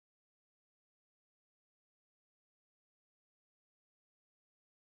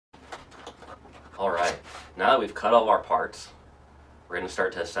Alright, now that we've cut all of our parts, we're going to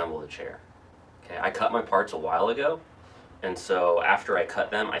start to assemble the chair. Okay, I cut my parts a while ago, and so after I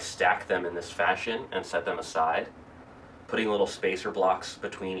cut them, I stack them in this fashion and set them aside. Putting little spacer blocks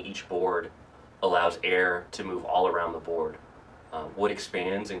between each board allows air to move all around the board. Wood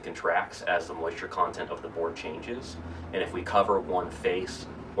expands and contracts as the moisture content of the board changes, and if we cover one face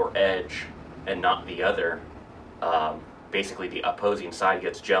or edge and not the other, basically the opposing side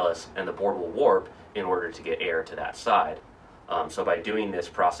gets jealous and the board will warp in order to get air to that side. So by doing this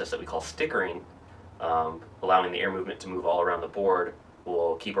process that we call stickering, allowing the air movement to move all around the board,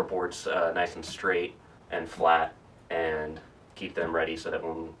 will keep our boards nice and straight and flat and keep them ready so that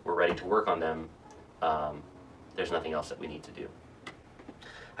when we're ready to work on them, there's nothing else that we need to do.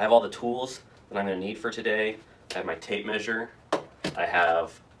 I have all the tools that I'm going to need for today. I have my tape measure, I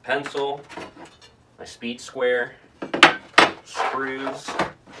have pencil, my speed square, screws,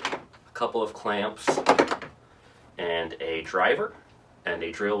 a couple of clamps, and a driver, and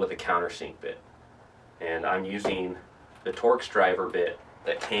a drill with a countersink bit. And I'm using the Torx driver bit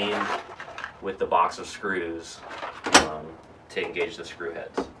that came with the box of screws to engage the screw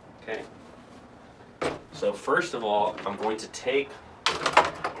heads. Okay. So first of all, I'm going to take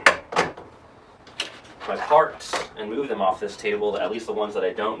my parts and move them off this table, at least the ones that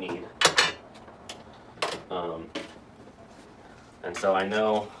I don't need. And so I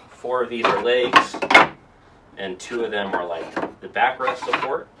know 4 of these are legs, and 2 of them are like the backrest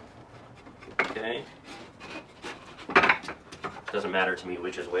support. Okay. Doesn't matter to me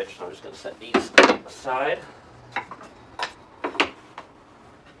which is which, so I'm just going to set these aside.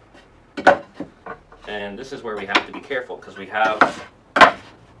 And this is where we have to be careful, because we have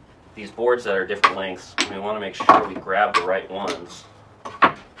these boards that are different lengths. We want to make sure we grab the right ones.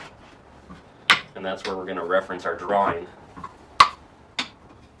 And that's where we're going to reference our drawing.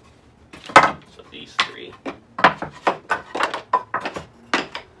 So these 3.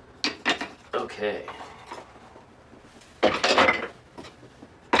 Okay.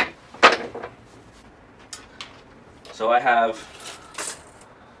 So I have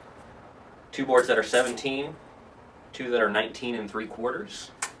 2 boards that are 17, 2 that are 19 3/4,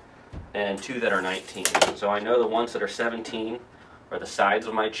 and 2 that are 19. So I know the ones that are 17 are the sides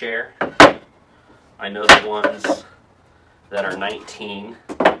of my chair. I know the ones that are 19,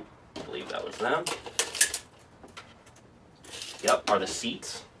 I believe that was them. Yep, are the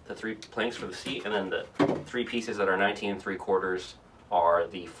seats, the 3 planks for the seat, and then the 3 pieces that are 19 3/4 are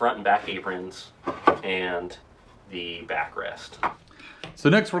the front and back aprons and the backrest. So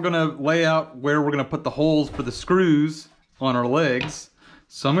next we're going to lay out where we're going to put the holes for the screws on our legs.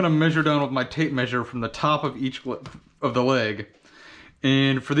 So I'm going to measure down with my tape measure from the top of each of the leg.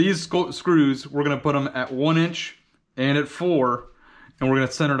 And for these screws, we're going to put them at 1 inch and at 4, and we're going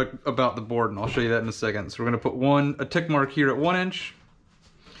to center it about the board, and I'll show you that in a second. So we're going to put a tick mark here at 1 inch.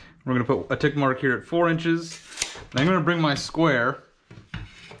 We're going to put a tick mark here at 4 inches. And I'm going to bring my square,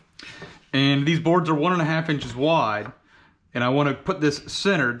 and these boards are 1.5 inches wide. And I want to put this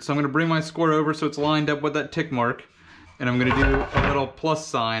centered, so I'm going to bring my square over so it's lined up with that tick mark, and I'm going to do a little plus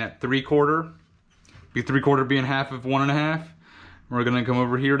sign at 3/4, 3/4 being half of 1.5. We're going to come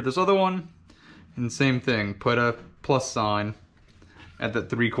over here to this other one, and same thing, put a plus sign at that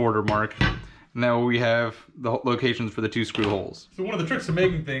 3/4 mark. Now we have the locations for the 2 screw holes. So one of the tricks of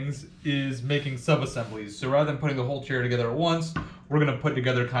making things is making sub-assemblies. So rather than putting the whole chair together at once, we're going to put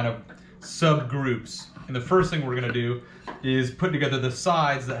together kind of sub-groups. And the first thing we're going to do is put together the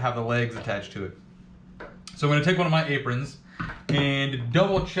sides that have the legs attached to it. So I'm going to take one of my aprons and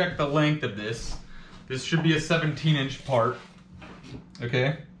double check the length of this. This should be a 17-inch part.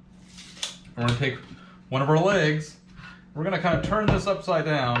 Okay? We're going to take one of our legs. We're going to kind of turn this upside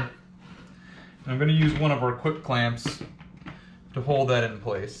down. And I'm going to use one of our quick clamps to hold that in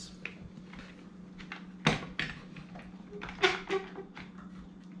place.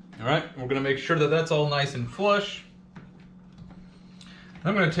 Alright, we're going to make sure that that's all nice and flush.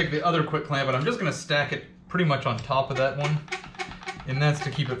 I'm going to take the other quick clamp, and I'm just going to stack it pretty much on top of that one. And that's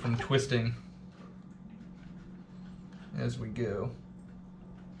to keep it from twisting as we go.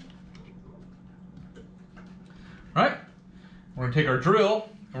 Alright, we're going to take our drill,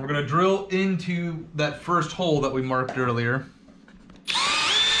 and we're going to drill into that first hole that we marked earlier.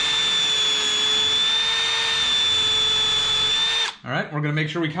 Alright, we're going to make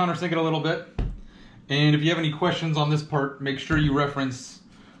sure we countersink it a little bit. And if you have any questions on this part, make sure you reference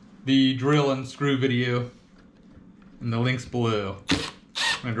the drill and screw video in the links below.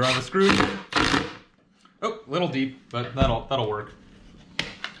 I'm going to drive a screw in. Oh, a little deep, but that'll work.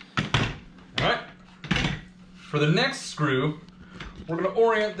 Alright. For the next screw, we're gonna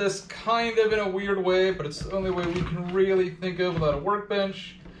orient this kind of in a weird way, but it's the only way we can really think of without a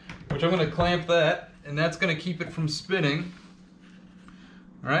workbench, which I'm gonna clamp that, and that's gonna keep it from spinning.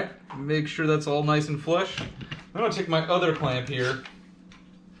 All right, make sure that's all nice and flush. I'm gonna take my other clamp here.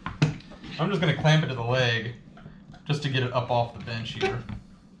 I'm just gonna clamp it to the leg, just to get it up off the bench here.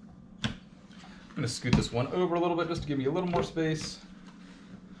 I'm gonna scoot this one over a little bit just to give me a little more space.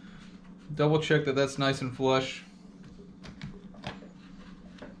 Double check that that's nice and flush.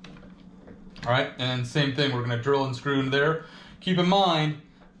 All right, and same thing, we're gonna drill and screw into there. Keep in mind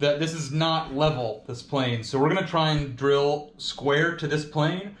that this is not level, this plane, so we're gonna try and drill square to this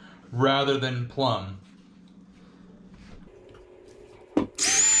plane rather than plumb.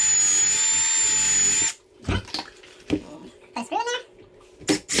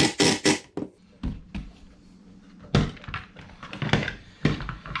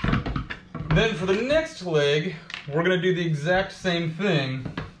 Then for the next leg, we're gonna do the exact same thing,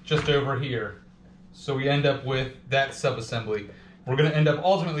 just over here. So we end up with that subassembly. We're gonna end up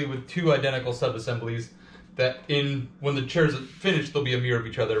ultimately with two identical subassemblies that when the chairs are finished, they'll be a mirror of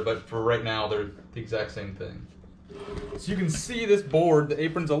each other, but for right now, they're the exact same thing. So you can see this board, the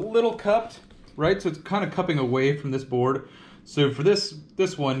apron's a little cupped, right? So it's kind of cupping away from this board. So for this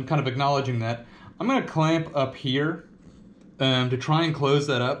one, kind of acknowledging that, I'm gonna clamp up here to try and close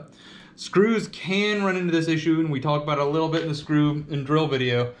that up. Screws can run into this issue, and we talked about it a little bit in the screw and drill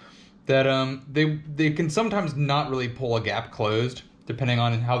video, that they can sometimes not really pull a gap closed, depending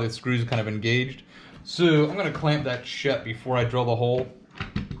on how the screws kind of engaged. So I'm gonna clamp that shut before I drill the hole,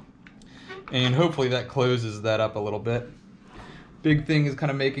 and hopefully that closes that up a little bit. Big thing is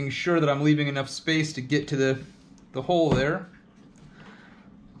kind of making sure that I'm leaving enough space to get to the hole there,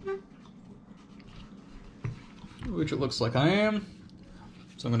 which it looks like I am.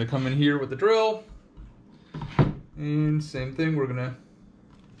 So I'm gonna come in here with the drill, and same thing, we're gonna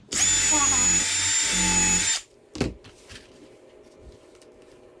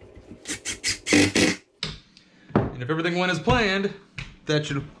and if everything went as planned, that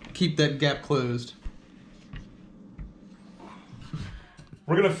should keep that gap closed.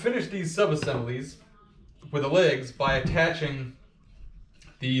 We're gonna finish these sub-assemblies with the legs by attaching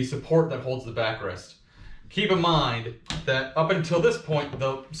the support that holds the backrest. Keep in mind that up until this point,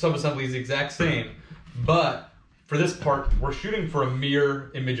 the sub-assembly is the exact same, but for this part, we're shooting for a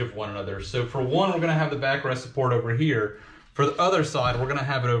mirror image of one another. So for one, we're gonna have the backrest support over here. For the other side, we're gonna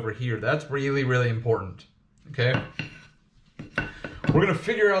have it over here. That's really, really important, okay? We're gonna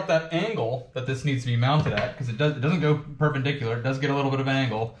figure out that angle that this needs to be mounted at, because it doesn't go perpendicular, it does get a little bit of an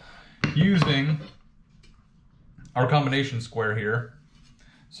angle, using our combination square here.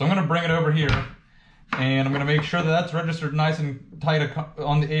 So I'm gonna bring it over here, and I'm gonna make sure that that's registered nice and tight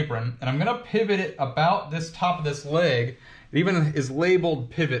on the apron, and I'm gonna pivot it about this top of this leg. It even is labeled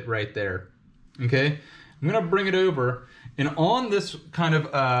pivot right there, okay? I'm gonna bring it over, and on this kind of,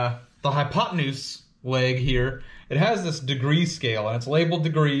 the hypotenuse leg here, it has this degree scale, and it's labeled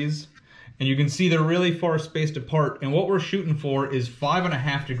degrees, and you can see they're really far spaced apart, and what we're shooting for is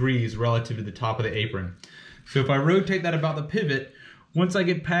 5.5 degrees relative to the top of the apron. So if I rotate that about the pivot, once I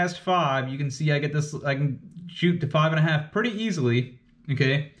get past 5, you can see I can shoot to 5.5 pretty easily,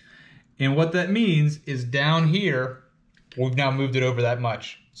 okay? And what that means is down here, we've now moved it over that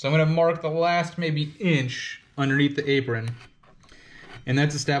much. So I'm gonna mark the last maybe inch underneath the apron, and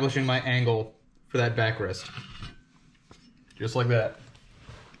that's establishing my angle for that backrest. Just like that.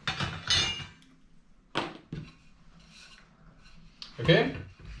 Okay?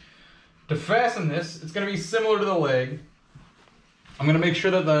 To fasten this, it's gonna be similar to the leg. I'm gonna make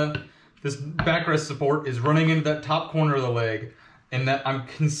sure that this backrest support is running into that top corner of the leg, and that I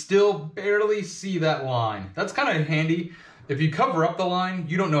can still barely see that line. That's kind of handy. If you cover up the line,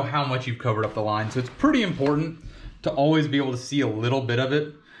 you don't know how much you've covered up the line, so it's pretty important to always be able to see a little bit of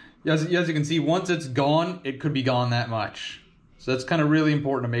it. As you can see, once it's gone, it could be gone that much. So that's kind of really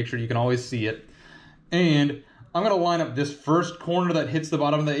important to make sure you can always see it. And I'm gonna line up this first corner that hits the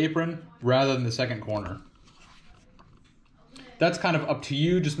bottom of the apron rather than the second corner. That's kind of up to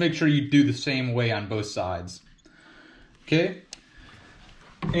you. Just make sure you do the same way on both sides. Okay?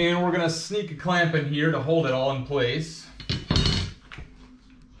 And we're gonna sneak a clamp in here to hold it all in place.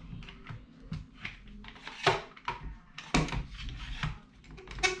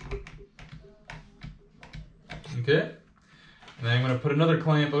 Okay? And then I'm gonna put another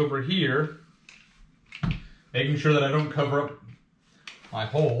clamp over here, making sure that I don't cover up my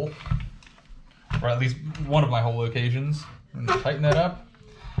hole, or at least one of my hole locations. I'm gonna tighten that up.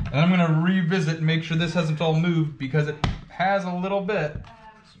 And then I'm gonna revisit and make sure this hasn't all moved, because it has a little bit.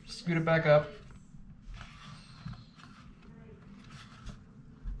 So scoot it back up.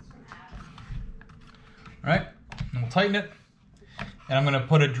 All right, and we'll tighten it. And I'm gonna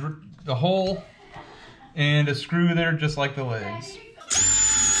put a hole and a screw there just like the legs.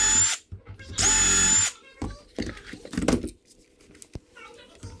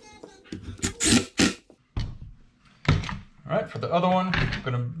 All right, for the other one, I'm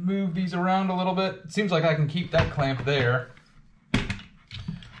gonna move these around a little bit. It seems like I can keep that clamp there.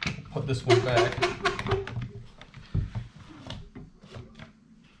 Put this one back.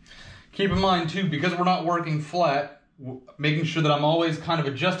 Keep in mind too, because we're not working flat, making sure that I'm always kind of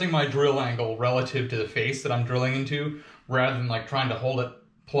adjusting my drill angle relative to the face that I'm drilling into, rather than like trying to hold it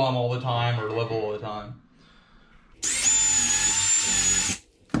plumb all the time or level all the time.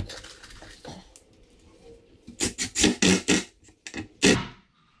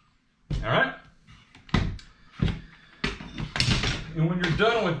 All right. And when you're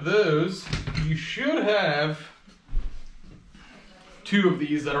done with those, you should have two of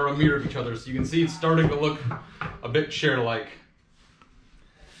these that are a mirror of each other. So you can see it's starting to look a bit chair-like.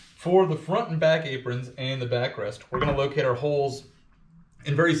 For the front and back aprons and the backrest, we're going to locate our holes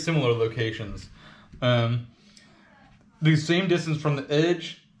in very similar locations. The same distance from the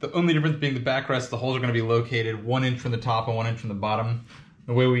edge, the only difference being the backrest, the holes are going to be located 1 inch from the top and 1 inch from the bottom.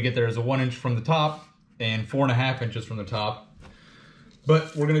 The way we get there is a 1 inch from the top and 4.5 inches from the top.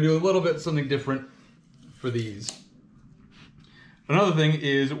 But we're going to do a little bit something different for these. Another thing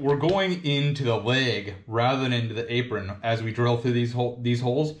is we're going into the leg rather than into the apron as we drill through these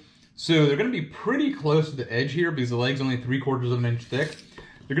holes. So they're going to be pretty close to the edge here because the leg's only 3/4 of an inch thick.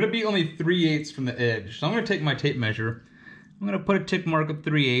 They're going to be only 3/8 from the edge. So I'm going to take my tape measure. I'm going to put a tick mark of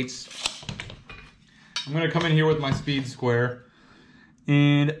 3/8. I'm going to come in here with my speed square.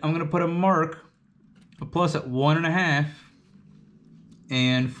 And I'm going to put a mark, a plus at 1.5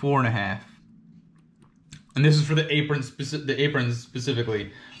 and 4.5. And this is for the aprons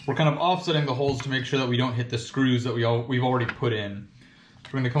specifically. We're kind of offsetting the holes to make sure that we don't hit the screws that we've already put in. So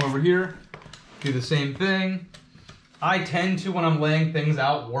we're going to come over here, do the same thing. I tend to, when I'm laying things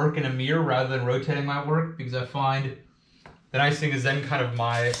out, work in a mirror rather than rotating my work because I find the nice thing is then kind of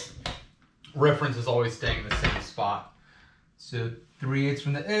my reference is always staying in the same spot. So 3/8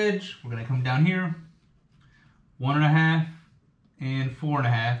 from the edge, we're going to come down here, 1.5 and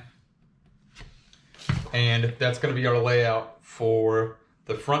 4.5. And that's going to be our layout for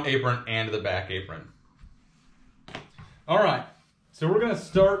the front apron and the back apron. All right, so we're going to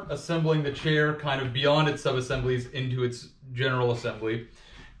start assembling the chair kind of beyond its sub-assemblies into its general assembly.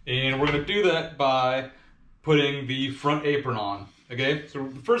 And we're going to do that by putting the front apron on, okay? So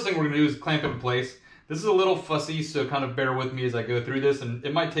the first thing we're going to do is clamp it in place. This is a little fussy, so kind of bear with me as I go through this, and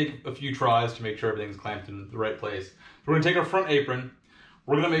it might take a few tries to make sure everything's clamped in the right place. So we're going to take our front apron.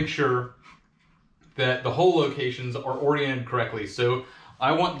 We're going to make sure that the hole locations are oriented correctly. So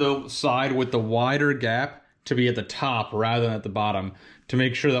I want the side with the wider gap to be at the top rather than at the bottom to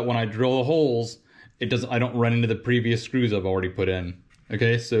make sure that when I drill the holes, I don't run into the previous screws I've already put in.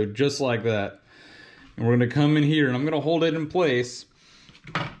 Okay, so just like that. And we're going to come in here and I'm going to hold it in place.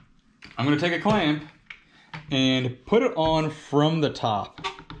 I'm going to take a clamp and put it on from the top.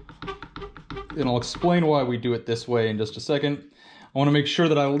 And I'll explain why we do it this way in just a second. I want to make sure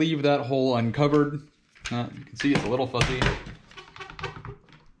that I leave that hole uncovered. You can see it's a little fuzzy.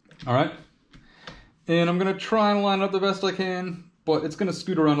 All right. And I'm going to try and line it up the best I can, but it's going to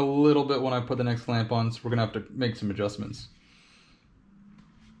scoot around a little bit when I put the next clamp on, so we're going to have to make some adjustments.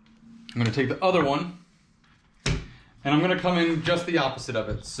 I'm going to take the other one, and I'm going to come in just the opposite of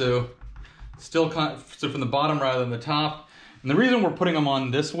it. So so from the bottom rather than the top. And the reason we're putting them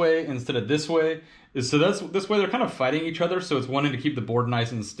on this way instead of this way is so this way they're kind of fighting each other, so it's wanting to keep the board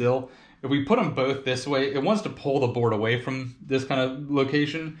nice and still. If we put them both this way, it wants to pull the board away from this kind of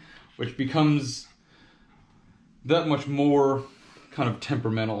location, which becomes that much more kind of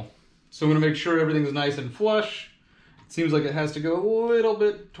temperamental. So I'm going to make sure everything's nice and flush. It seems like it has to go a little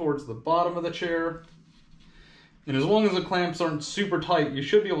bit towards the bottom of the chair. And as long as the clamps aren't super tight, you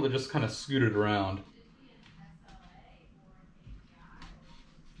should be able to just kind of scoot it around.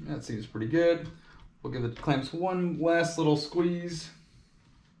 That seems pretty good. We'll give the clamps one last little squeeze.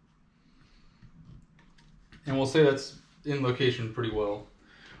 And we'll say that's in location pretty well.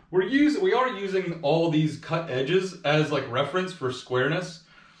 We are using all these cut edges as like reference for squareness.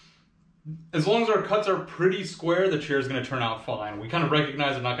 As long as our cuts are pretty square, the chair is going to turn out fine. We kind of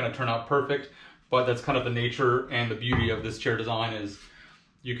recognize it's not going to turn out perfect, but that's kind of the nature and the beauty of this chair design is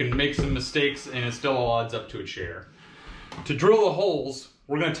you can make some mistakes and it still all adds up to a chair. To drill the holes,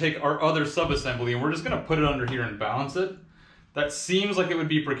 we're going to take our other sub-assembly and we're just going to put it under here and balance it. That seems like it would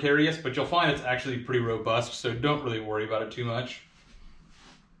be precarious, but you'll find it's actually pretty robust, so don't really worry about it too much.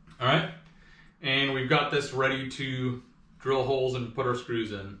 All right, And we've got this ready to drill holes and put our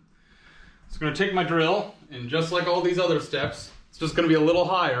screws in. So I'm going to take my drill, and just like all these other steps, it's just going to be a little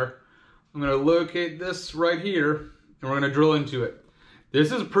higher. I'm going to locate this right here, and we're going to drill into it.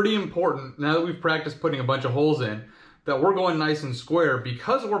 This is pretty important, now that we've practiced putting a bunch of holes in, that we're going nice and square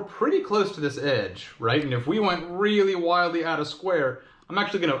because we're pretty close to this edge, right? And if we went really wildly out of square,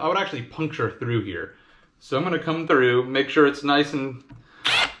 I would actually puncture through here. So I'm going to come through, make sure it's nice and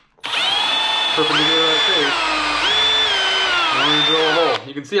perpendicular face. I'm going to drill a hole.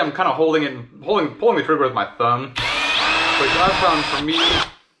 You can see I'm kind of holding it, pulling the trigger with my thumb. But I've found for me,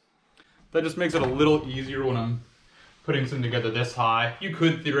 that just makes it a little easier when I'm putting something together this high. You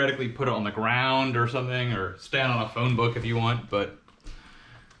could theoretically put it on the ground or something, or stand on a phone book if you want, but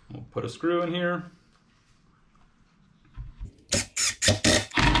we'll put a screw in here.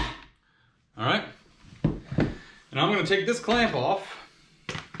 All right. And I'm going to take this clamp off.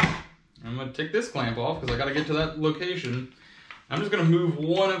 I'm going to take this clamp off because I got to get to that location. I'm just going to move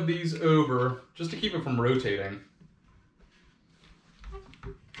one of these over just to keep it from rotating.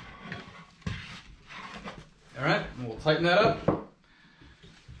 All right, and we'll tighten that up.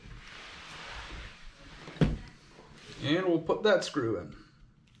 And we'll put that screw in.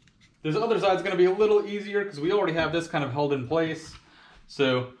 This other side's going to be a little easier because we already have this kind of held in place.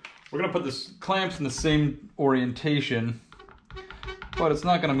 So we're going to put the clamps in the same orientation, but it's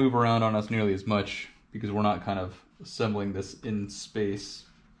not going to move around on us nearly as much because we're not kind of assembling this in space.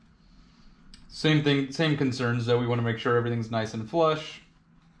 Same thing, same concerns though. We want to make sure everything's nice and flush.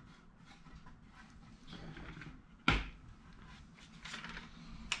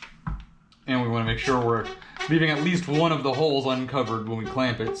 And we want to make sure we're leaving at least one of the holes uncovered when we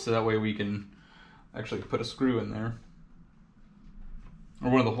clamp it, so that way we can actually put a screw in there. Or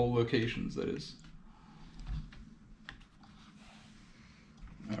one of the hole locations, that is.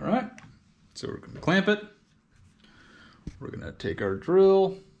 All right, so we're going to clamp it. We're going to take our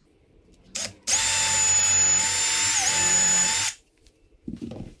drill.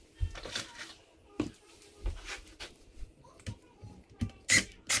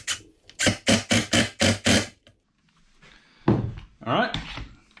 All right,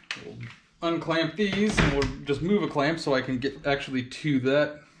 we'll unclamp these and we'll just move a clamp so I can get actually to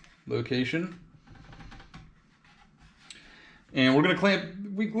that location. And we're gonna clamp,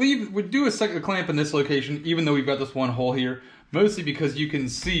 we do a second clamp in this location even though we've got this one hole here, mostly because you can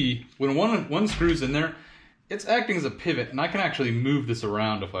see when one screw's in there, it's acting as a pivot and I can actually move this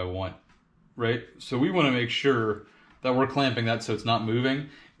around if I want, right? So we wanna make sure that we're clamping that so it's not moving.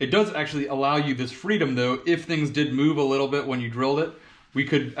 It does actually allow you this freedom though, if things did move a little bit when you drilled it, we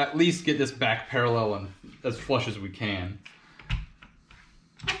could at least get this back parallel and as flush as we can.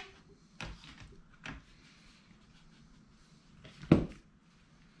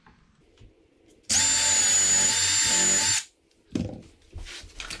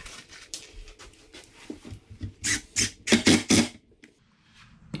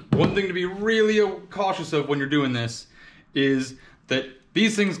 One thing to be really cautious of when you're doing this is that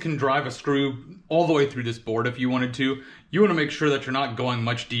these things can drive a screw all the way through this board if you wanted to. You want to make sure that you're not going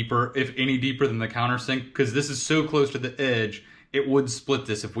much deeper, if any deeper than the countersink, because this is so close to the edge, it would split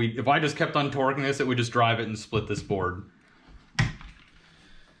this. If I just kept on torquing this, it would just drive it and split this board.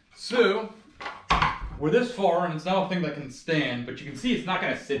 So, we're this far, and it's now a thing that can stand, but you can see it's not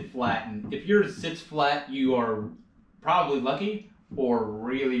going to sit flat. And if yours sits flat, you are probably lucky or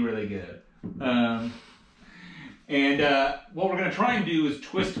really, really good. What we're going to try and do is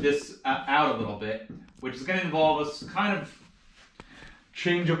twist this out a little bit, which is going to involve us kind of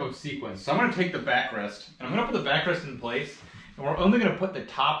change up of sequence. So I'm going to take the backrest, and I'm going to put the backrest in place, and we're only going to put the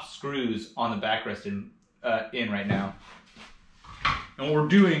top screws on the backrest in right now. And what we're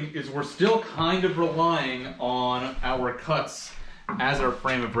doing is we're still kind of relying on our cuts as our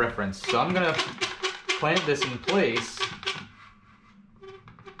frame of reference. So I'm going to clamp this in place.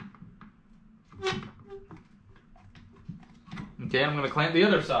 Okay, I'm going to clamp the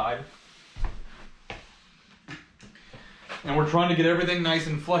other side. And we're trying to get everything nice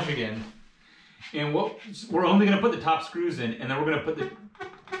and flush again. And we're only going to put the top screws in, and then we're going to put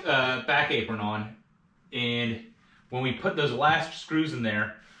the back apron on. And when we put those last screws in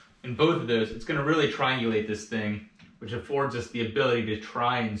there, in both of those, it's going to really triangulate this thing, which affords us the ability to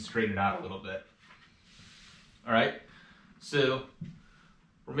try and straighten it out a little bit. All right, so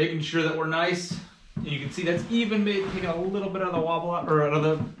we're making sure that we're nice. And you can see that's even taking a little bit of the wobble out, or out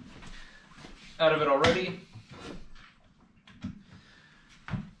of it already.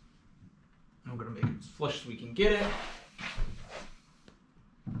 I'm going to make it as flush as we can get it.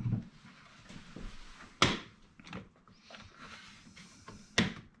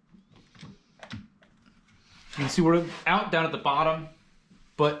 can see we're out down at the bottom,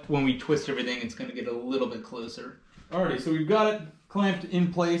 but when we twist everything, it's gonna get a little bit closer. Alrighty, so we've got it clamped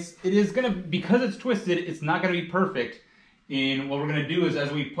in place. It is gonna, because it's twisted, it's not gonna be perfect. And what we're gonna do is,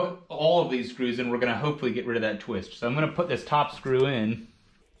 as we put all of these screws in, we're gonna hopefully get rid of that twist. So I'm gonna put this top screw in.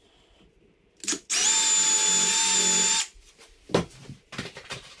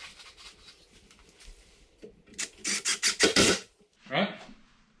 Alright,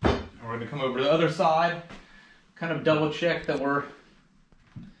 and we're gonna come over to the other side, kind of double check that we're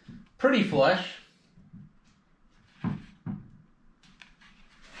pretty flush.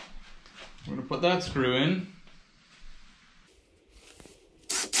 We're gonna put that screw in.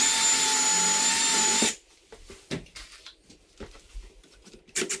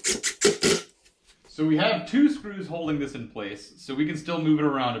 So we have 2 screws holding this in place, so we can still move it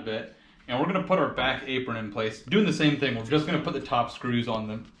around a bit. And we're gonna put our back apron in place. Doing the same thing, we're just gonna put the top screws on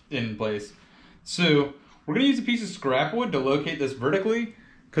them in place. So we're gonna use a piece of scrap wood to locate this vertically,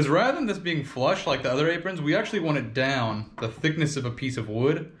 because rather than this being flush like the other aprons, we actually want it down the thickness of a piece of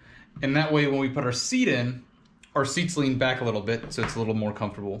wood. And that way when we put our seat in, our seats lean back a little bit, so it's a little more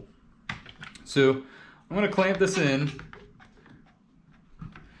comfortable. So I'm gonna clamp this in.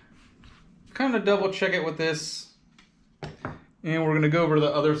 Kind of double check it with this. And we're gonna go over to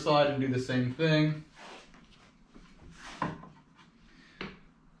the other side and do the same thing.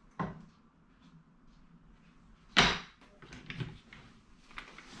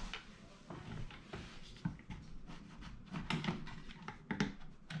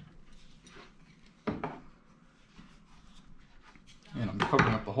 And I'm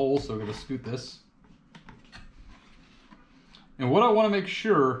covering up the hole, so we're gonna scoot this. And what I wanna make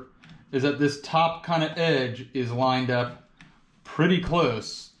sure is that this top kind of edge is lined up pretty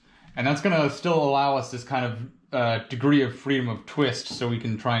close. And that's gonna still allow us this kind of degree of freedom of twist, so we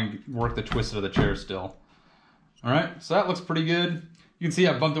can try and work the twist of the chair still. All right, so that looks pretty good. You can see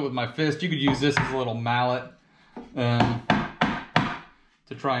I bumped it with my fist. You could use this as a little mallet to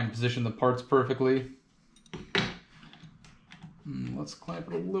try and position the parts perfectly. Let's clamp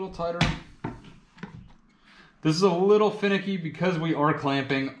it a little tighter. This is a little finicky because we are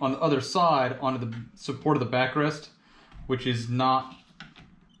clamping on the other side onto the support of the backrest, which is not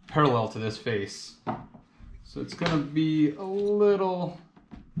parallel to this face. So it's gonna be a little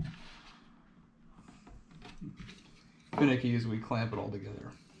finicky as we clamp it all together.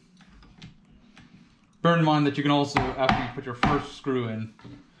 Bear in mind that you can also, after you put your first screw in,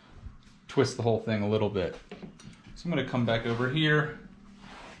 twist the whole thing a little bit. So I'm gonna come back over here,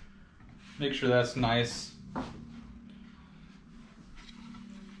 make sure that's nice.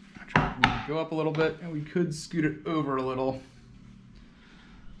 Go up a little bit, and we could scoot it over a little.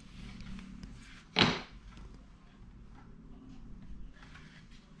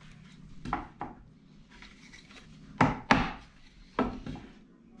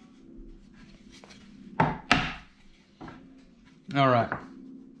 All right,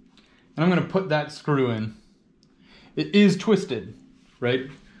 and I'm gonna put that screw in. It is twisted, right?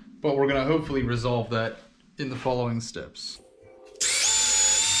 But we're gonna hopefully resolve that in the following steps.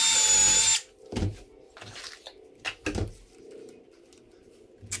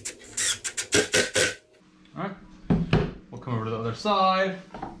 All right, we'll come over to the other side,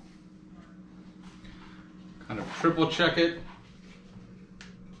 kind of triple check it.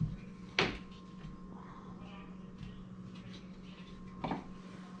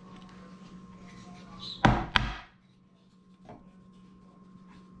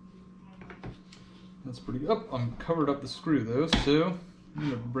 That's pretty up. I'm covered up the screw though, so I'm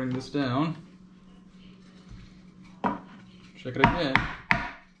gonna bring this down. Check it again.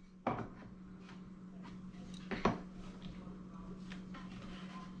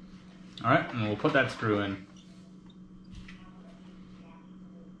 All right, and we'll put that screw in.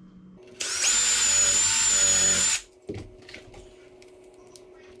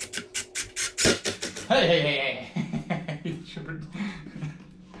 Hey.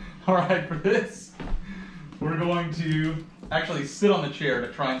 All right, for this, we're going to actually sit on the chair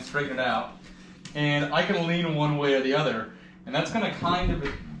to try and straighten it out. And I can lean one way or the other, and that's gonna kind of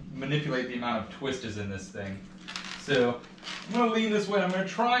manipulate the amount of twist is in this thing. So I'm gonna lean this way. I'm gonna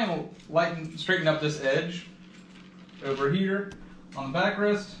try and straighten up this edge over here on the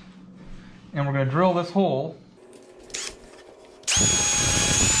backrest. And we're gonna drill this hole.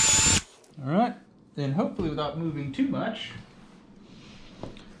 All right, then hopefully without moving too much,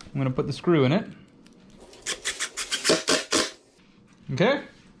 I'm gonna put the screw in it. Okay,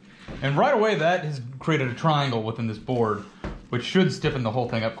 and right away that has created a triangle within this board, which should stiffen the whole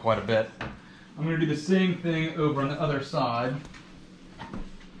thing up quite a bit. I'm gonna do the same thing over on the other side.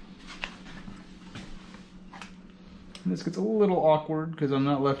 This gets a little awkward because I'm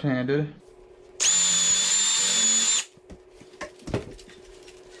not left-handed.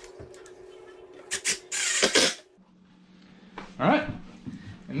 All right,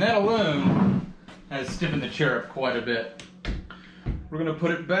 and that alone has stiffened the chair up quite a bit. We're gonna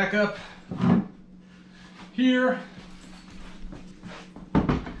put it back up here.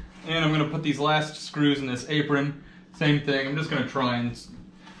 And I'm gonna put these last screws in this apron. Same thing, I'm just gonna try and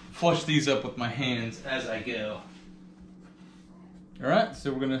flush these up with my hands as I go. All right,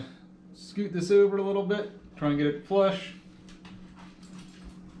 so we're gonna scoot this over a little bit, try and get it flush.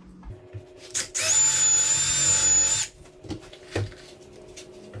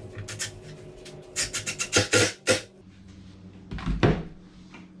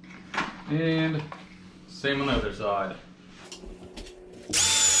 And same on the other side.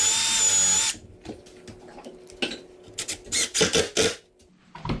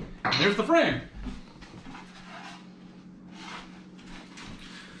 There's the frame.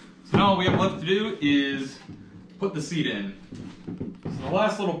 So now all we have left to do is put the seat in. So the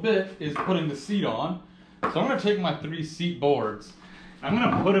last little bit is putting the seat on. So I'm going to take my 3 seat boards. I'm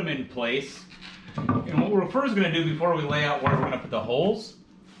going to put them in place. And what we're first going to do before we lay out where we're going to put the holes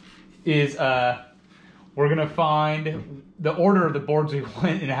is we're going to find the order of the boards we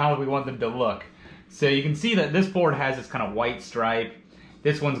want and how we want them to look. So you can see that this board has this kind of white stripe.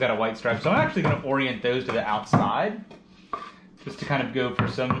 This one's got a white stripe. So I'm actually going to orient those to the outside just to kind of go for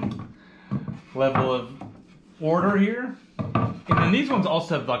some level of order here. And then these ones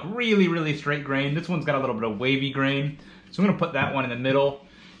also have like really, really straight grain. This one's got a little bit of wavy grain. So I'm going to put that one in the middle.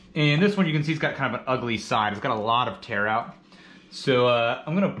 And this one you can see it's got kind of an ugly side. It's got a lot of tear out. So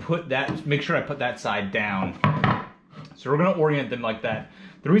I'm going to put that, make sure I put that side down. So we're going to orient them like that.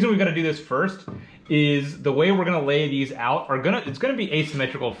 The reason we've got to do this first is the way we're going to lay these out it's going to be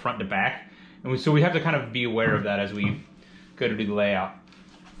asymmetrical front to back. And so we have to kind of be aware of that as we go to do the layout.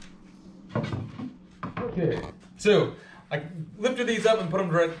 Okay, so I lifted these up and put them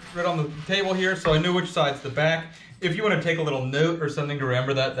right on the table here so I know which side's the back. If you want to take a little note or something to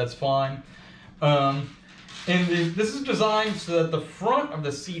remember that, that's fine. This is designed so that the front of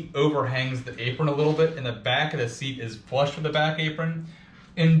the seat overhangs the apron a little bit and the back of the seat is flush with the back apron.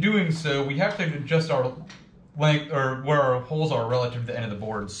 In doing so, we have to adjust our length or where our holes are relative to the end of the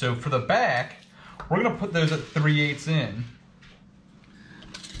board. So for the back, we're going to put those at 3/8 in.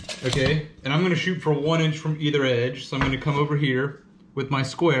 Okay, and I'm going to shoot for 1 inch from either edge. So I'm going to come over here with my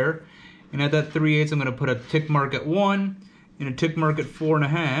square, and at that 3/8 I'm going to put a tick mark at 1 and a tick mark at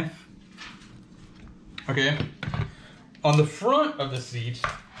 4.5. Okay, on the front of the seat,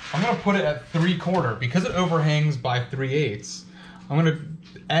 I'm going to put it at 3/4 because it overhangs by 3/8. I'm going to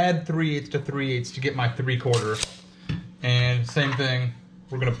add 3/8 to 3/8 to get my 3/4. And same thing,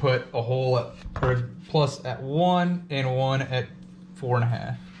 we're going to put a hole at, or plus at 1 and 1 at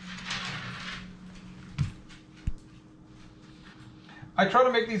 4.5. I try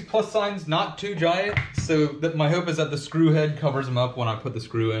to make these plus signs not too giant, so that my hope is that the screw head covers them up when I put the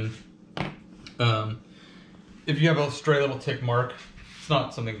screw in. If you have a stray little tick mark, it's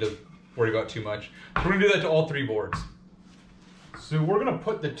not something to worry about too much. So we're going to do that to all 3 boards. So we're going to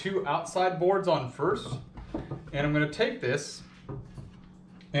put the 2 outside boards on first, and I'm going to take this,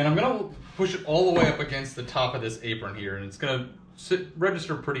 and I'm going to push it all the way up against the top of this apron here, and it's going to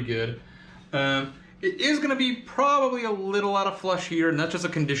register pretty good. It is going to be probably a little out of flush here, and that's just a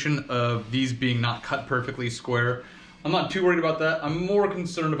condition of these being not cut perfectly square. I'm not too worried about that. I'm more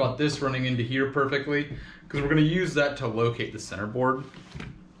concerned about this running into here perfectly, because we're going to use that to locate the center board.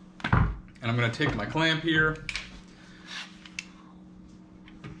 And I'm going to take my clamp here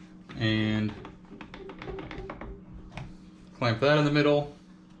and clamp that in the middle.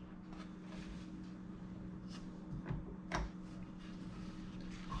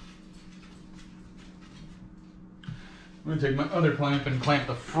 I'm going to take my other clamp and clamp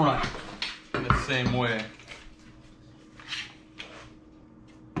the front in the same way.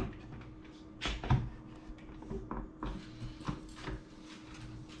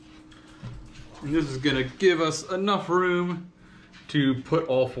 And this is going to give us enough room to put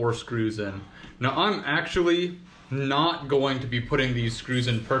all 4 screws in. Now I'm actually not going to be putting these screws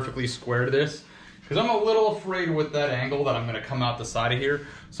in perfectly square to this, because I'm a little afraid with that angle that I'm going to come out the side of here.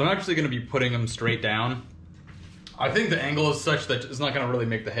 So I'm actually going to be putting them straight down. I think the angle is such that it's not going to really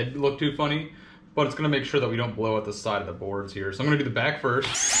make the head look too funny, but it's going to make sure that we don't blow out the side of the boards here. So I'm going to do the back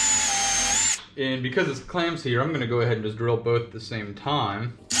first. And because it's clamps here, I'm going to go ahead and just drill both at the same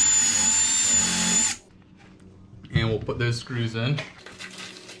time. And we'll put those screws in.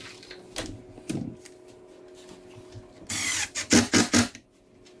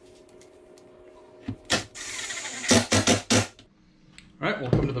 right,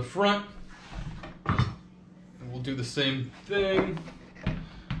 we'll come to the front and we'll do the same thing.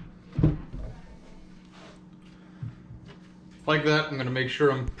 Like that. I'm gonna make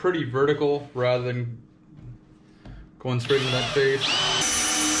sure I'm pretty vertical rather than going straight into that face.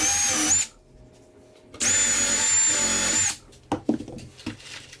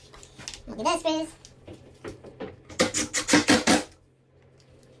 Look at this, please.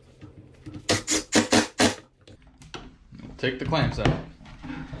 Take the clamps out.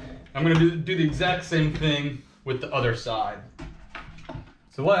 I'm gonna do the exact same thing with the other side.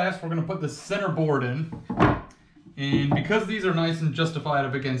 So last, we're gonna put the center board in. And because these are nice and justified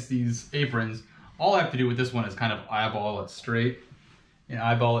up against these aprons, all I have to do with this one is kind of eyeball it straight and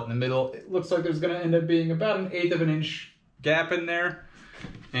eyeball it in the middle. It looks like there's gonna end up being about 1/8 of an inch gap in there.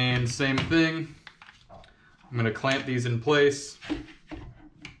 And same thing, I'm gonna clamp these in place.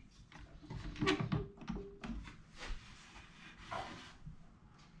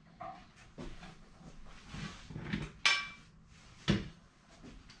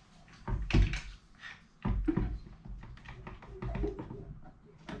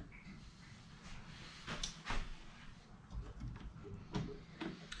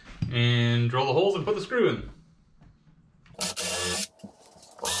 And drill the holes and put the screw in.